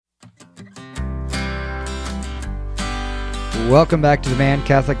Welcome back to the Man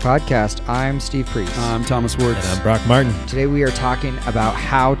Catholic Podcast. I'm Steve Priest. I'm Thomas Woods. And I'm Brock Martin. Today we are talking about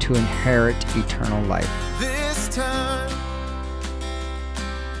how to inherit eternal life. This time.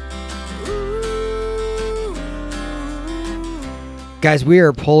 Guys, we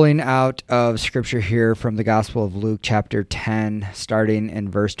are pulling out of Scripture here from the Gospel of Luke chapter 10, starting in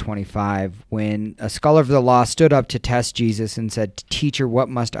verse 25, when a scholar of the law stood up to test Jesus and said, "Teacher, what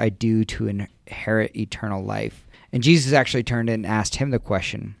must I do to inherit eternal life?" And Jesus actually turned and asked him the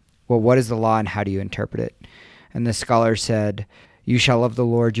question, "Well, what is the law and how do you interpret it?" And the scholar said, "You shall love the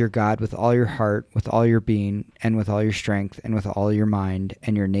Lord your God with all your heart, with all your being, and with all your strength, and with all your mind,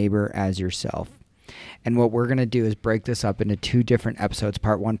 and your neighbor as yourself." And what we're going to do is break this up into two different episodes,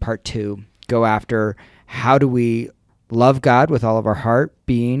 part one, part two. Go after how do we love God with all of our heart,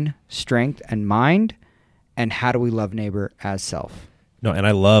 being, strength, and mind, and how do we love neighbor as self. No, and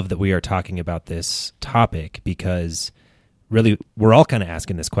I love that we are talking about this topic because really we're all kind of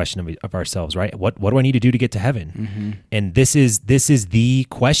asking this question of ourselves, right? What do I need to do to get to heaven? Mm-hmm. And this is the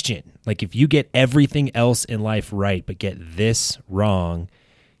question. Like if you get everything else in life right but get this wrong,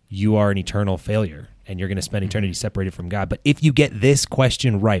 you are an eternal failure and you're going to spend eternity separated from God. But if you get this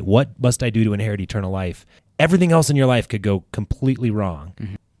question right, what must I do to inherit eternal life? Everything else in your life could go completely wrong,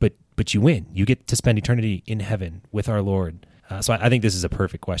 but you win. You get to spend eternity in heaven with our Lord. So I think this is a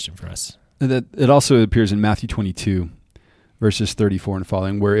perfect question for us. It also appears in Matthew 22, verses 34 and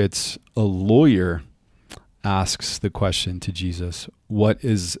following, where it's a lawyer asks the question to Jesus, what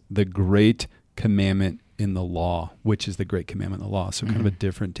is the great commandment in the law? Which is the great commandment in the law? So kind of a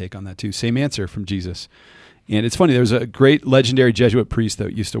different take on that too. Same answer from Jesus. And it's funny, there was a great legendary Jesuit priest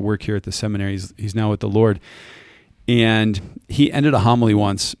that used to work here at the seminary. He's now with the Lord. And he ended a homily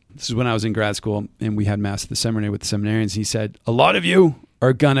once. This is when I was in grad school and we had mass at the seminary with the seminarians. He said, a lot of you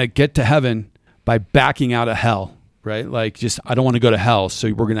are going to get to heaven by backing out of hell, right? Like just, I don't want to go to hell.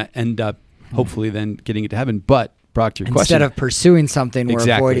 So we're going to end up hopefully then getting it to heaven. But Brock, to your question. Instead of pursuing something, we're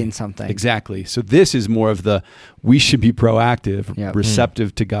avoiding something. Exactly. So this is more of we should be proactive, Yep.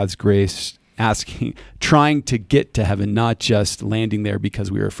 receptive to God's grace, asking, trying to get to heaven, not just landing there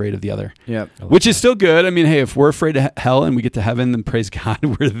because we were afraid of the other. Yep. Which is still good. I mean, hey, if we're afraid of hell and we get to heaven, then praise God,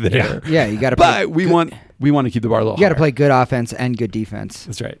 we're there. Yeah, you got to. But we want to keep the bar a little. You got to higher. play good offense and good defense.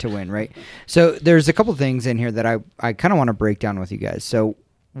 That's right. To win, right? So there's a couple things in here that I kind of want to break down with you guys. So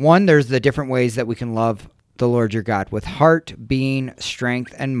one, there's the different ways that we can love the Lord your God with heart, being,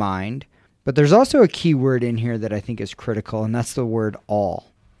 strength, and mind. But there's also a key word in here that I think is critical, and that's the word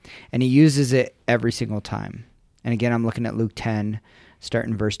all. And he uses it every single time. And again, I'm looking at Luke 10,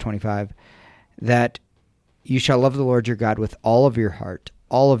 starting verse 25, that you shall love the Lord your God with all of your heart,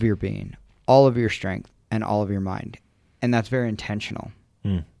 all of your being, all of your strength, and all of your mind. And that's very intentional.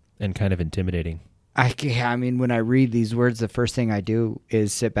 And kind of intimidating. I mean, when I read these words, the first thing I do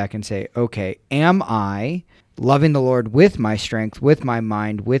is sit back and say, okay, am I loving the Lord with my strength, with my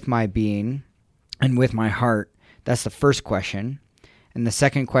mind, with my being, and with my heart? That's the first question. And the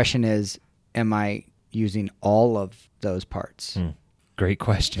second question is, am I using all of those parts? Great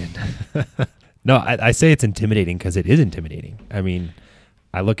question. No, I say it's intimidating because it is intimidating. I mean,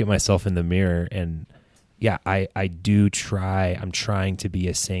 I look at myself in the mirror and yeah, I do try. I'm trying to be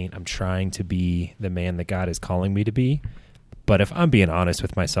a saint. I'm trying to be the man that God is calling me to be. But if I'm being honest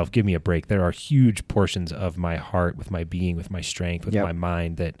with myself, give me a break. There are huge portions of my heart, with my being, with my strength, with my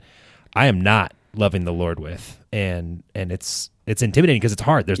mind that I am not loving the Lord with. And it's intimidating because it's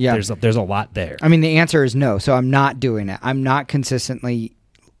hard. There's a lot there. I mean, the answer is no. So I'm not doing it. I'm not consistently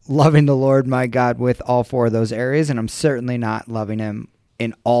loving the Lord my God with all four of those areas, and I'm certainly not loving him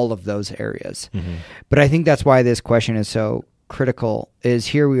in all of those areas. But I think that's why this question is so critical, is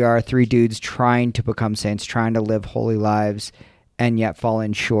here we are, three dudes trying to become saints, trying to live holy lives, and yet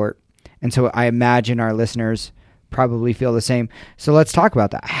falling short. And so I imagine our listeners probably feel the same. So let's talk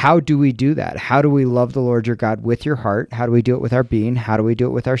about that. How do we do that? How do we love the Lord your God with your heart? How do we do it with our being? How do we do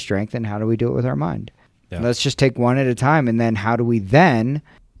it with our strength? And how do we do it with our mind? Yeah. Let's just take one at a time. And then how do we then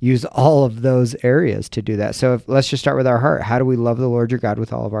use all of those areas to do that? So let's just start with our heart. How do we love the Lord your God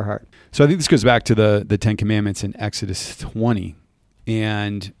with all of our heart? So I think this goes back to the 10 Commandments in Exodus 20.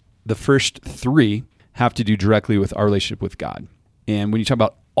 And the first three have to do directly with our relationship with God. And when you talk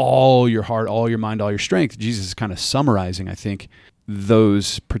about all your heart, all your mind, all your strength, Jesus is kind of summarizing, I think,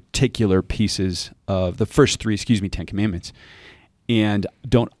 those particular pieces of the first three, 10 Commandments. And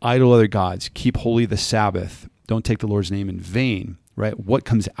don't idol other gods. Keep holy the Sabbath. Don't take the Lord's name in vain. Right? What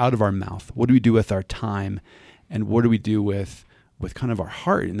comes out of our mouth? What do we do with our time? And what do we do with kind of our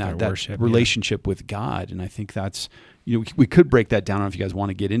heart and Our that worship, relationship with God. And I think that's, we could break that down. I don't know if you guys want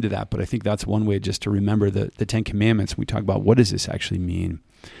to get into that, but I think that's one way just to remember the 10 Commandments. We talk about what does this actually mean?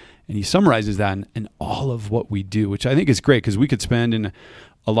 And he summarizes that in all of what we do, which I think is great because we could spend in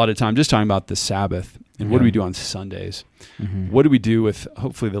a lot of time just talking about the Sabbath and what do we do on Sundays? What do we do with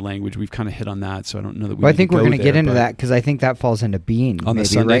hopefully the language? We've kind of hit on that, so I don't know that we. Well, I think we're going going to get into that because I think that falls into being on maybe,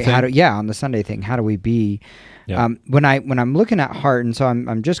 the Sunday right? thing. On the Sunday thing. How do we be? Yeah. When I'm looking at heart, and so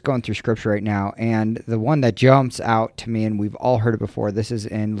I'm just going through scripture right now, and the one that jumps out to me, and we've all heard it before. This is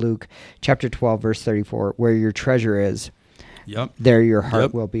in Luke chapter 12, verse 34, where your treasure is. Yep. There your heart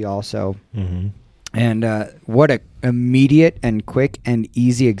Yep. will be also. Mm-hmm. And what a immediate and quick and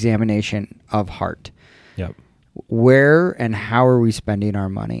easy examination of heart. Yep. Where and how are we spending our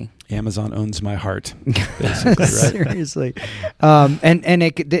money? Amazon owns my heart, basically, right? Seriously. That's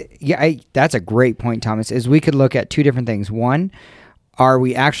a great point, Thomas, is we could look at two different things. One, are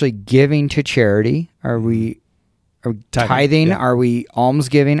we actually giving to charity? Are we tithing? Yeah. Are we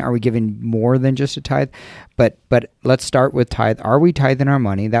almsgiving? Are we giving more than just a tithe? But let's start with tithe. Are we tithing our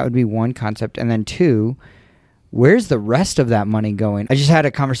money? That would be one concept. And then two, where's the rest of that money going? I just had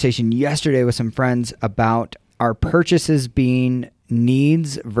a conversation yesterday with some friends about our purchases being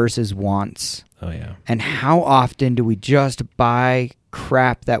needs versus wants. Oh yeah. And how often do we just buy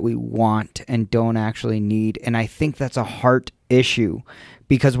crap that we want and don't actually need? And I think that's a heart issue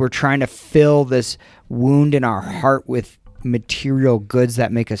because we're trying to fill this wound in our heart with material goods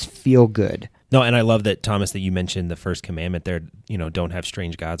that make us feel good. No, and I love that, Thomas, that you mentioned the first commandment there, don't have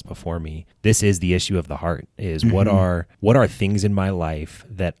strange gods before me. This is the issue of the heart, is what are things in my life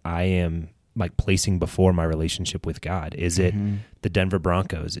that I am like placing before my relationship with God? Is it the Denver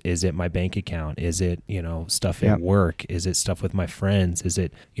Broncos? Is it my bank account? Is it, stuff at work? Is it stuff with my friends? Is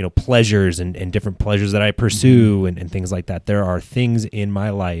it, pleasures and different pleasures that I pursue and things like that? There are things in my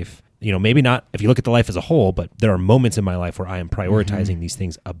life, maybe not if you look at the life as a whole, but there are moments in my life where I am prioritizing these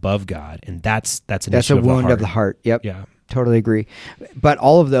things above God. And that's an issue a wound of the heart. Yep. Yeah. Totally agree. But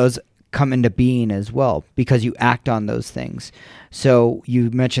all of those come into being as well because you act on those things. So you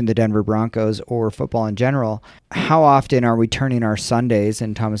mentioned the Denver Broncos or football in general. How often are we turning our Sundays,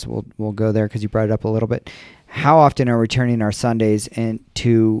 and Thomas will go there because you brought it up a little bit. How often are we turning our Sundays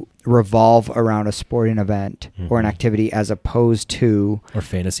to revolve around a sporting event or an activity as opposed to or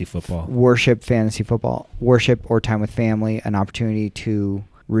fantasy football, fantasy football, worship or time with family, an opportunity to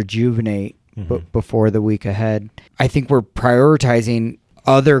rejuvenate before the week ahead? I think we're prioritizing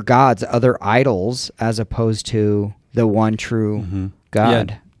other gods, other idols, as opposed to the one true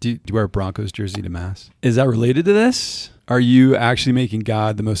God. Yeah. Do you wear a Broncos jersey to Mass? Is that related to this? Are you actually making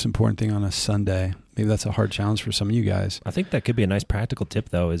God the most important thing on a Sunday? Maybe that's a hard challenge for some of you guys. I think that could be a nice practical tip,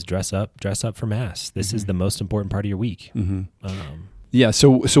 though, is dress up for Mass. This is the most important part of your week. Yeah. So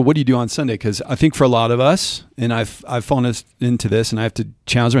what do you do on Sunday? Because I think for a lot of us, and I've fallen into this, and I have to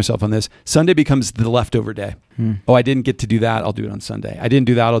challenge myself on this. Sunday becomes the leftover day. Oh, I didn't get to do that. I'll do it on Sunday. I didn't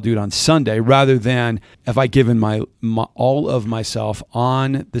do that. I'll do it on Sunday. Rather than have I given my all of myself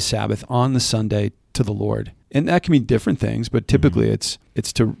on the Sabbath, on the Sunday to the Lord, and that can mean different things, but typically it's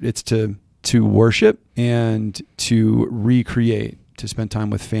to worship and to recreate, to spend time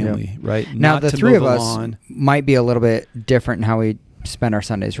with family, right? Now, Not the to three mow of the us lawn. might be a little bit different in how we spend our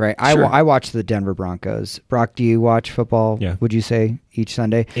Sundays, right? Sure. I watch the Denver Broncos. Brock, do you watch football, would you say, each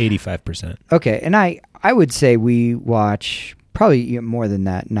Sunday? 85%. Okay, and I would say we watch probably more than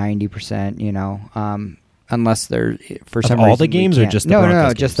that, 90%, unless they're for some reason. All the games or just the Broncos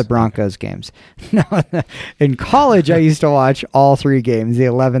games? Just the Broncos games. No, in college I used to watch all three games, the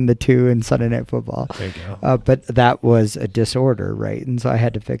 11, the 2, and Sunday Night Football. There you go. But that was a disorder, right? And so I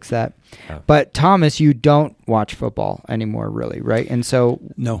had to fix that. Oh. But Thomas, you don't watch football anymore, really, right? And so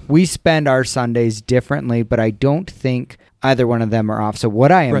No. we spend our Sundays differently, but I don't think either one of them are off. So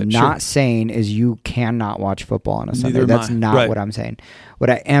what I am not saying is you cannot watch football on a Sunday. Neither am That's I. not what I'm saying. What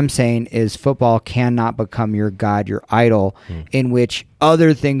I am saying is football cannot become your God, your idol, in which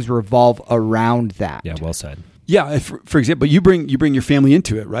other things revolve around that. Yeah, well said. Yeah, for example, you bring your family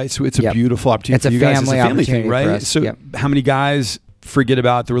into it, right? So it's a beautiful opportunity It's for a you guys. family It's a family opportunity thing, right? for us. So how many guys forget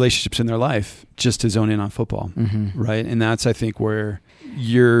about the relationships in their life just to zone in on football, right? And that's, I think, where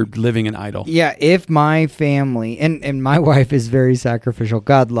you're living an idol. Yeah, if my family, and my wife is very sacrificial,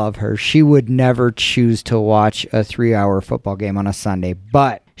 God love her, she would never choose to watch a 3-hour football game on a Sunday,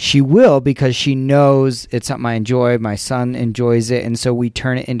 but she will because she knows it's something I enjoy, my son enjoys it, and so we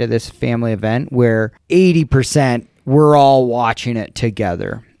turn it into this family event where 80% we're all watching it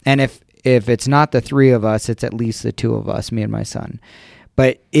together. And if it's not the three of us, it's at least the two of us, me and my son.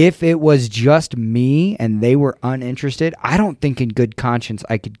 But if it was just me and they were uninterested, I don't think in good conscience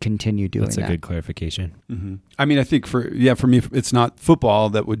I could continue doing that. That's a good clarification. Mm-hmm. I mean, I think for me, it's not football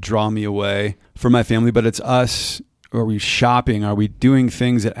that would draw me away from my family, but it's us. Are we shopping? Are we doing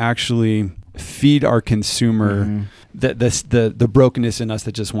things that actually feed our consumer the brokenness in us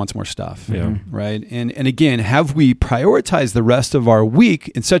that just wants more stuff? Yeah. Right. And again, have we prioritized the rest of our week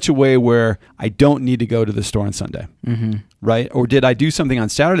in such a way where I don't need to go to the store on Sunday? Mm-hmm. Right. Or did I do something on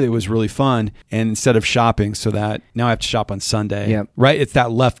Saturday that was really fun, and instead of shopping, so that now I have to shop on Sunday? Yep. Right. It's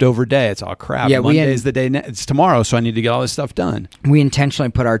that leftover day. It's all crap. Yeah, Monday is the day. It's tomorrow, so I need to get all this stuff done. We intentionally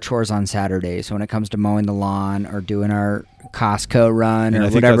put our chores on Saturdays when it comes to mowing the lawn or doing our Costco run And or I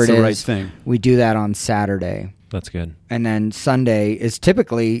think whatever that's it the is. right thing. We do that on Saturday. That's good. And then Sunday is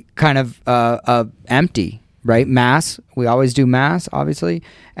typically kind of empty, right? Mass. We always do mass, obviously.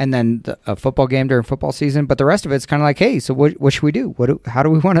 And then a football game during football season. But the rest of it's kind of like, hey, so what should we do? How do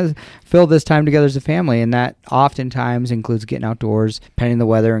we want to fill this time together as a family? And that oftentimes includes getting outdoors, depending on the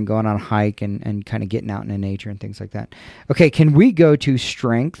weather, and going on a hike and kind of getting out into nature and things like that. Okay, can we go to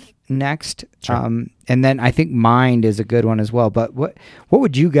strength next? Sure. And then I think mind is a good one as well. But what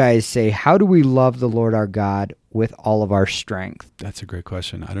would you guys say? How do we love the Lord our God with all of our strength? That's a great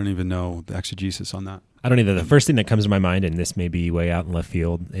question. I don't even know the exegesis on that. I don't either. The first thing that comes to my mind, and this may be way out in left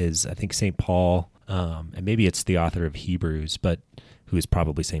field, is I think St. Paul, and maybe it's the author of Hebrews, but who is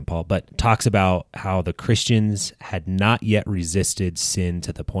probably St. Paul, but talks about how the Christians had not yet resisted sin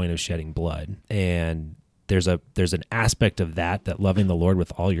to the point of shedding blood. And there's an aspect of that loving the Lord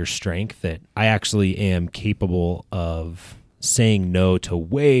with all your strength, that I actually am capable of saying no to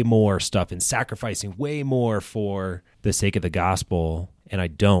way more stuff and sacrificing way more for the sake of the gospel. And I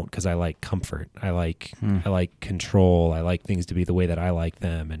don't, because I like comfort. I like control. I like things to be the way that I like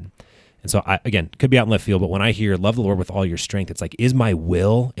them. And so again, could be out in left field, but when I hear love the Lord with all your strength, it's like, is my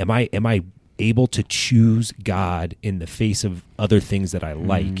will, am I able to choose God in the face of other things that I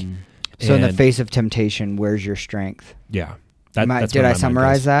like? So in the face of temptation, where's your strength? Yeah. Did I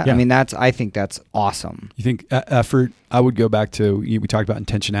summarize that? Yeah. I mean, I think that's awesome. You think effort? I would go back to, we talked about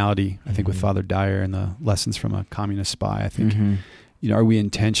intentionality, I think with Father Dyer and the lessons from a communist spy. I think, are we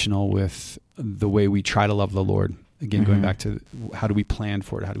intentional with the way we try to love the Lord? Again, going back to how do we plan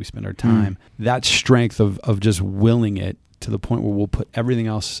for it? How do we spend our time? That strength of just willing it to the point where we'll put everything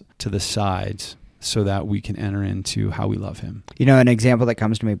else to the sides so that we can enter into how we love him. An example that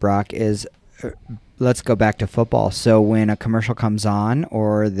comes to me, Brock, is let's go back to football. So when a commercial comes on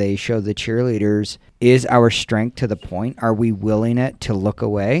or they show the cheerleaders, is our strength to the point? Are we willing it to look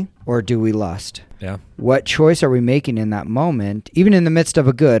away, or do we lust? Yeah. What choice are we making in that moment, even in the midst of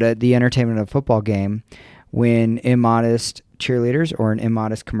the entertainment of a football game, when immodest cheerleaders or an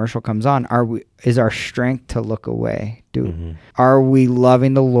immodest commercial comes on? Is our strength to look away? Are we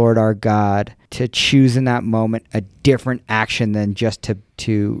loving the Lord our God to choose in that moment a different action than just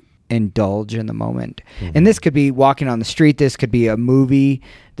to indulge in the moment? And this could be walking on the street, this could be a movie,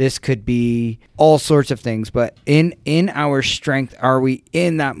 this could be all sorts of things, but in our strength, are we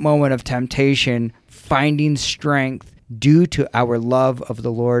in that moment of temptation finding strength due to our love of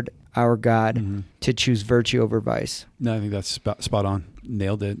the Lord our God to choose virtue over vice? No, I think that's spot on.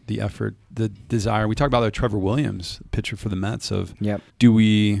 Nailed it. The effort, the desire. We talked about that Trevor Williams pitcher for the Mets of, do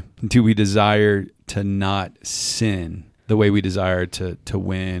we desire to not sin the way we desire to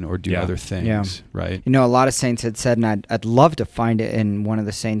win or do other things, right? A lot of saints had said, and I'd love to find it in one of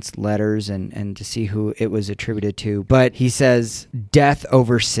the saints' letters and to see who it was attributed to, but he says, death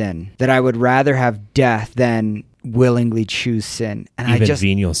over sin, that I would rather have death than willingly choose sin. And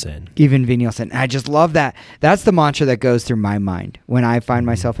even venial sin. And I just love that. That's the mantra that goes through my mind when I find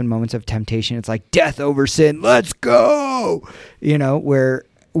myself in moments of temptation. It's like, death over sin, let's go! Where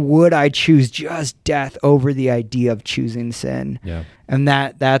would I choose just death over the idea of choosing sin? Yeah. And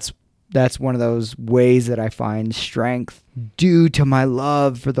that's one of those ways that I find strength due to my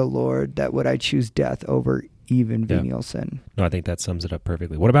love for the Lord, that would I choose death over even venial sin. No, I think that sums it up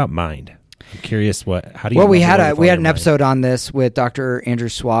perfectly. What about mind? I'm curious, how do you... Well, we had an episode on this with Dr. Andrew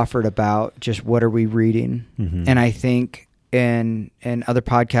Swafford about just what are we reading. And I think in other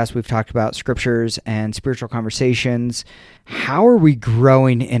podcasts we've talked about scriptures and spiritual conversations. How are we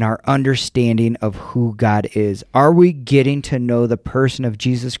growing in our understanding of who God is? Are we getting to know the person of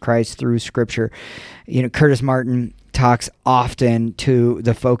Jesus Christ through scripture? Curtis Martin talks often to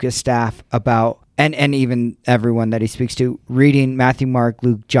the Focus staff about, and even everyone that he speaks to, reading Matthew, Mark,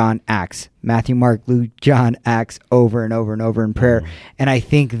 Luke, John, Acts. Matthew, Mark, Luke, John, Acts over and over and over in prayer. And I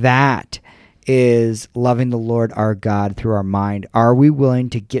think that is loving the Lord our God through our mind. Are we willing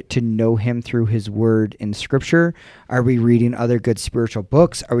to get to know him through his word in scripture? Are we reading other good spiritual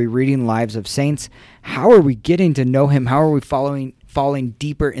books? Are we reading Lives of Saints? How are we getting to know him? How are we falling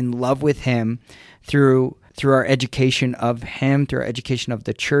deeper in love with him through our education of him, through our education of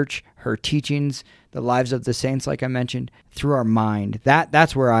the church, her teachings, the lives of the saints, like I mentioned, through our mind?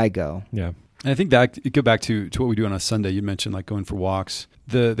 That's where I go. Yeah. And I think that you go back to what we do on a Sunday. You mentioned like going for walks.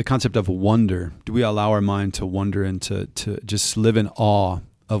 The concept of wonder. Do we allow our mind to wonder and to just live in awe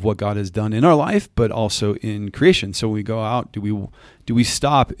of what God has done in our life, but also in creation? So when we go out, do we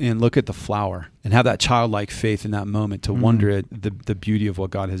stop and look at the flower and have that childlike faith in that moment to wonder at the beauty of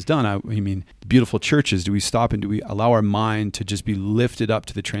what God has done? I mean, beautiful churches. Do we stop and do we allow our mind to just be lifted up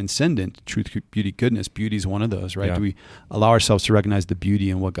to the transcendent? Truth, beauty, goodness. Beauty is one of those, right? Yeah. Do we allow ourselves to recognize the beauty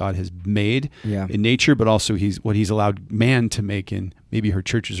in what God has made in nature, but also what he's allowed man to make in maybe her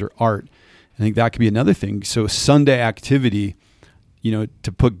churches or art? I think that could be another thing. So Sunday activity,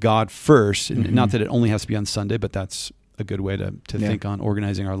 to put God first, and not that it only has to be on Sunday, but that's a good way to think on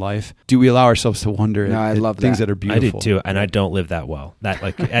organizing our life. Do we allow ourselves to wonder at things that are beautiful? I do too, and I don't live that well.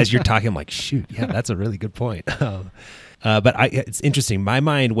 That as you're talking, I'm like, shoot, yeah, that's a really good point. But it's interesting. My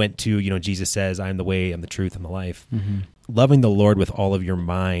mind went to, Jesus says, "I am the way, I'm the truth, and the life." Mm-hmm. Loving the Lord with all of your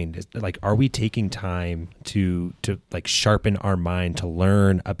mind, like, are we taking time to like sharpen our mind to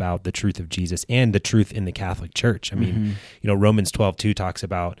learn about the truth of Jesus and the truth in the Catholic Church? I mean, Romans 12:2 talks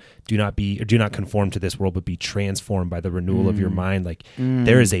about do not conform to this world, but be transformed by the renewal of your mind. Like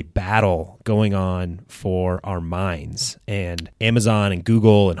there is a battle going on for our minds, and Amazon and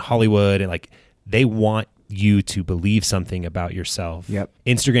Google and Hollywood and like they want you to believe something about yourself. Yep.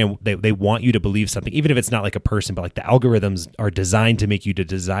 Instagram, they want you to believe something, even if it's not like a person, but like the algorithms are designed to make you to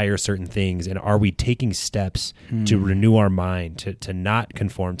desire certain things. And are we taking steps to renew our mind, to not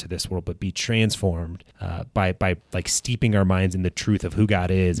conform to this world, but be transformed by like steeping our minds in the truth of who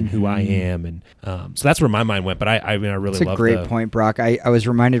God is and who I am? And so that's where my mind went. But I really love That's a great point, Brock. I was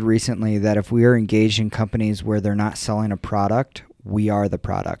reminded recently that if we are engaged in companies where they're not selling a product, we are the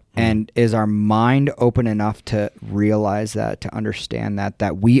product. And is our mind open enough to realize that, to understand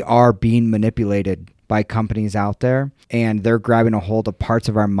that we are being manipulated by companies out there, and they're grabbing a hold of parts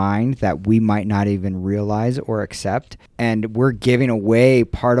of our mind that we might not even realize or accept, and we're giving away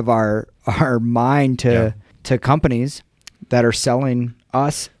part of our mind to companies that are selling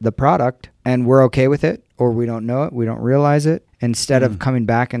us the product, and we're okay with it, or we don't know it, we don't realize it. Instead of coming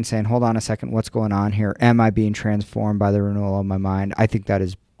back and saying, hold on a second, what's going on here? Am I being transformed by the renewal of my mind? I think that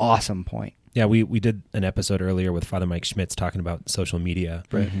is awesome point. Yeah, we did an episode earlier with Father Mike Schmitz talking about social media.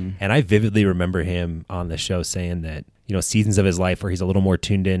 Right. And I vividly remember him on the show saying that, seasons of his life where he's a little more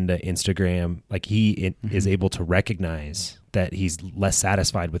tuned into Instagram, like he is able to recognize that he's less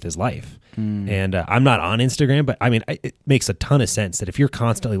satisfied with his life. And I'm not on Instagram, but I mean, it makes a ton of sense that if you're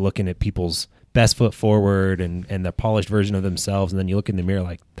constantly looking at people's best foot forward and the polished version of themselves, and then you look in the mirror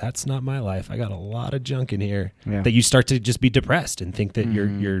like, that's not my life. I got a lot of junk in here. Yeah. That you start to just be depressed and think that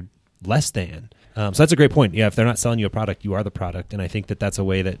you're less than. So that's a great point. Yeah, if they're not selling you a product, you are the product. And I think that that's a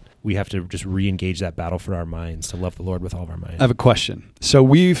way that we have to just re-engage that battle for our minds, to love the Lord with all of our minds. I have a question. So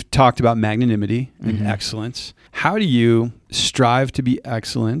we've talked about magnanimity and excellence. How do you strive to be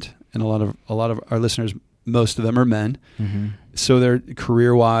excellent? And a lot of our listeners, most of them are men. So they're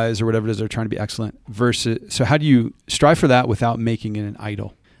career-wise or whatever it is, they're trying to be excellent. So how do you strive for that without making it an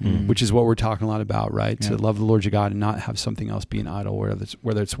idol? Which is what we're talking a lot about, right? Yeah. To love the Lord your God and not have something else be an idol,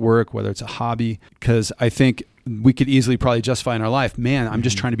 whether it's work, whether it's a hobby. Because I think we could easily probably justify in our life, man, I'm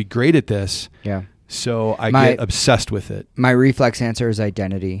just trying to be great at this. Yeah. So I get obsessed with it. My reflex answer is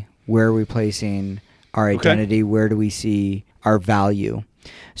identity. Where are we placing our identity? Okay. Where do we see our value?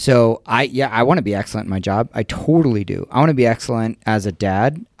 So I want to be excellent in my job. I totally do. I want to be excellent as a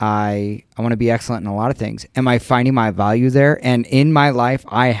dad. I want to be excellent in a lot of things. Am I finding my value there? And in my life,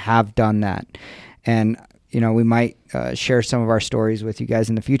 I have done that. And we might share some of our stories with you guys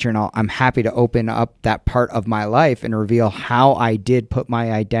in the future, and I'm happy to open up that part of my life and reveal how I did put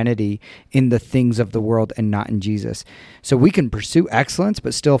my identity in the things of the world and not in Jesus. So we can pursue excellence,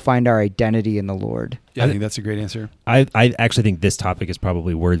 but still find our identity in the Lord. Yeah, I think that's a great answer. I actually think this topic is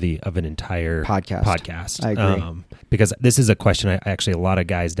probably worthy of an entire podcast. I agree. Because this is a question a lot of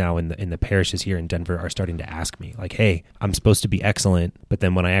guys now in the parishes here in Denver are starting to ask me, like, hey, I'm supposed to be excellent, but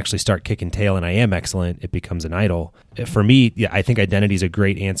then when I actually start kicking tail and I am excellent, it becomes an idol. For me, I think identity is a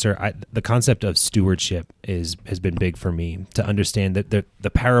great answer. The concept of stewardship has been big for me, to understand that the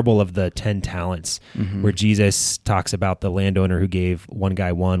parable of the 10 talents, where Jesus talks about the landowner who gave one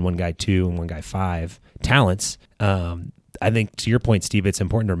guy 1, one guy 2, and one guy 5 talents. I think to your point, Steve, it's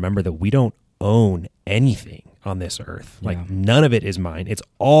important to remember that we don't own anything on this earth. Like Yeah. none of it is mine. It's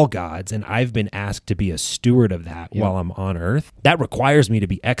all God's. And I've been asked to be a steward of that while I'm on earth. That requires me to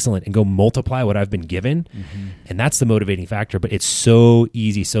be excellent and go multiply what I've been given. And that's the motivating factor. But it's so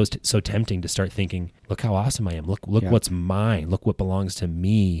easy, so tempting to start thinking, look how awesome I am. Look what's mine. Look what belongs to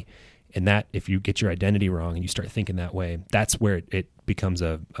me. And that, if you get your identity wrong and you start thinking that way, that's where it becomes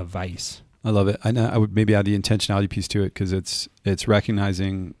a vice. I love it. I would maybe add the intentionality piece to it, because it's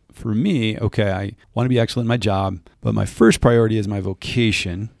recognizing, for me, okay, I want to be excellent in my job, but my first priority is my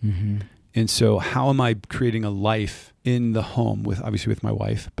vocation. And so how am I creating a life in the home obviously with my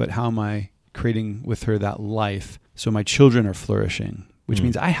wife, but how am I creating with her that life so my children are flourishing, which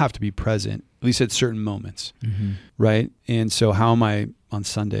means I have to be present, at least at certain moments, right? And so how am I on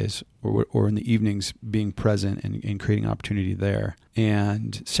Sundays or in the evenings being present and creating opportunity there,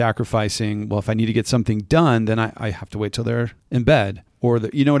 and sacrificing, well, if I need to get something done, then I have to wait till they're in bed, or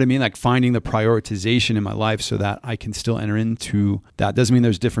you know what I mean? Like finding the prioritization in my life so that I can still enter into that. Doesn't mean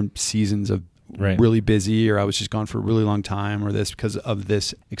there's different seasons of really busy, or I was just gone for a really long time, or this because of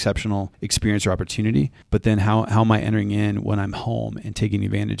this exceptional experience or opportunity. But then how am I entering in when I'm home and taking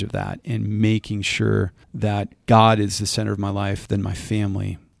advantage of that and making sure that God is the center of my life, then my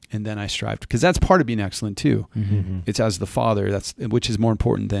family, and then I strive, because that's part of being excellent too. It's as the father, which is more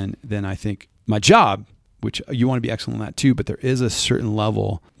important than I think my job, which you want to be excellent in that too, but there is a certain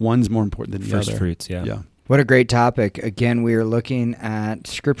level. One's more important than the other. First fruits, yeah. What a great topic. Again, we are looking at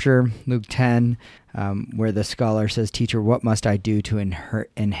Scripture, Luke 10, where the scholar says, "Teacher, what must I do to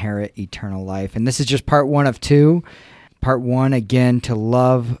inherit eternal life?" And this is just part 1 of 2. Part 1, again, to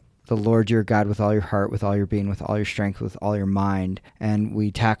love the Lord your God with all your heart, with all your being, with all your strength, with all your mind. And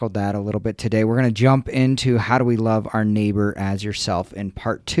we tackled that a little bit today. We're going to jump into how do we love our neighbor as yourself in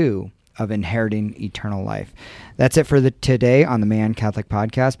part 2 of inheriting eternal life. That's it for today on the Man Catholic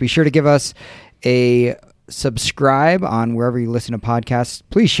Podcast. Be sure to give us a subscribe on wherever you listen to podcasts.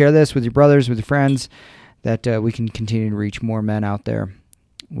 Please share this with your brothers, with your friends, that we can continue to reach more men out there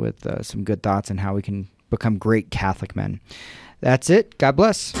with some good thoughts on how we can become great Catholic men. That's it. God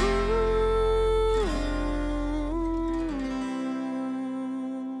bless.